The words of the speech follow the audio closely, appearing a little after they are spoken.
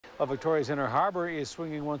Well, Victoria's Inner Harbor is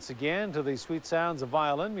swinging once again to the sweet sounds of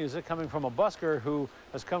violin music coming from a busker who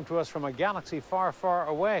has come to us from a galaxy far, far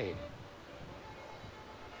away.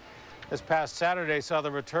 This past Saturday saw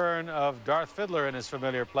the return of Darth Fiddler in his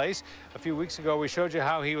familiar place. A few weeks ago, we showed you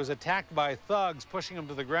how he was attacked by thugs, pushing him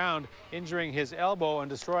to the ground, injuring his elbow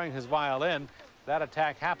and destroying his violin. That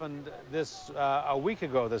attack happened a week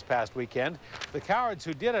ago, this past weekend. The cowards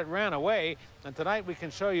who did it ran away, and tonight we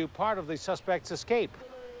can show you part of the suspect's escape.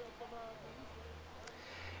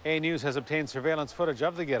 A News has obtained surveillance footage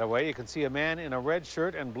of the getaway. You can see a man in a red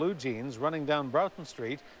shirt and blue jeans running down Broughton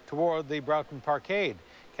Street toward the Broughton Parkade.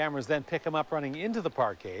 Cameras then pick him up running into the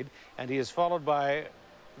parkade, and he is followed by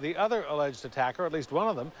the other alleged attacker, at least one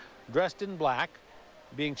of them, dressed in black,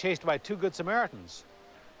 being chased by two Good Samaritans.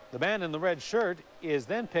 The man in the red shirt is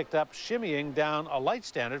then picked up shimmying down a light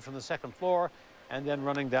standard from the second floor and then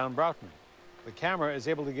running down Broughton. The camera is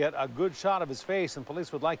able to get a good shot of his face, and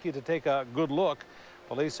police would like you to take a good look.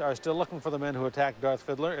 Police are still looking for the men who attacked Darth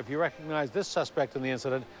Fiddler. If you recognize this suspect in the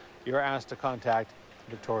incident, you're asked to contact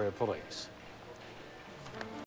Victoria Police.